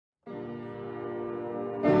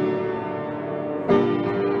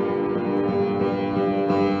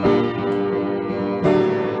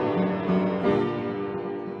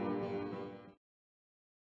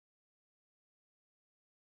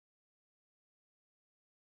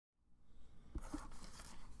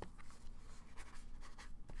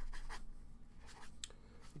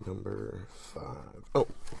Number 5.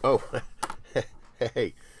 Oh,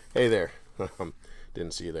 hey there.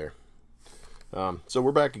 Didn't see you there. So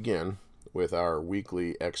we're back again with our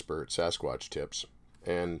weekly expert Sasquatch tips.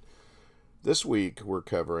 And this week we're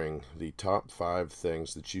covering the top 5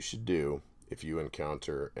 things that you should do if you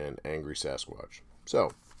encounter an angry Sasquatch.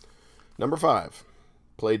 So, number 5,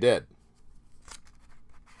 play dead.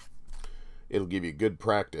 It'll give you good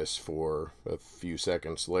practice for a few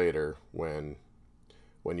seconds later when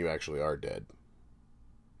you actually are dead.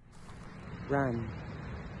 Run.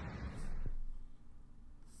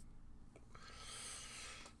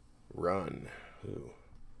 Run. Ooh.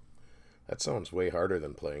 That sounds way harder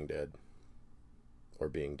than playing dead. Or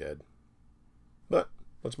being dead. But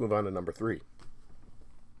let's move on to number 3.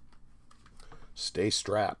 Stay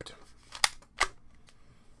strapped.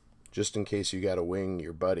 Just in case you gotta wing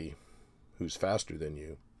your buddy who's faster than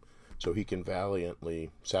you, so he can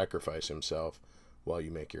valiantly sacrifice himself while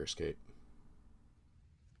you make your escape.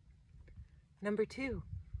 Number 2.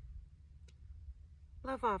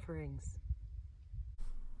 Love offerings.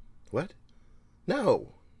 What?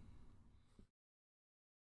 No!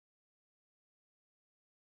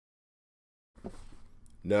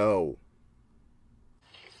 No.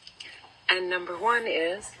 And number 1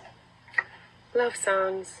 is love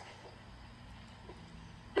songs.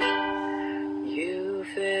 You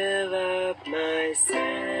fill up my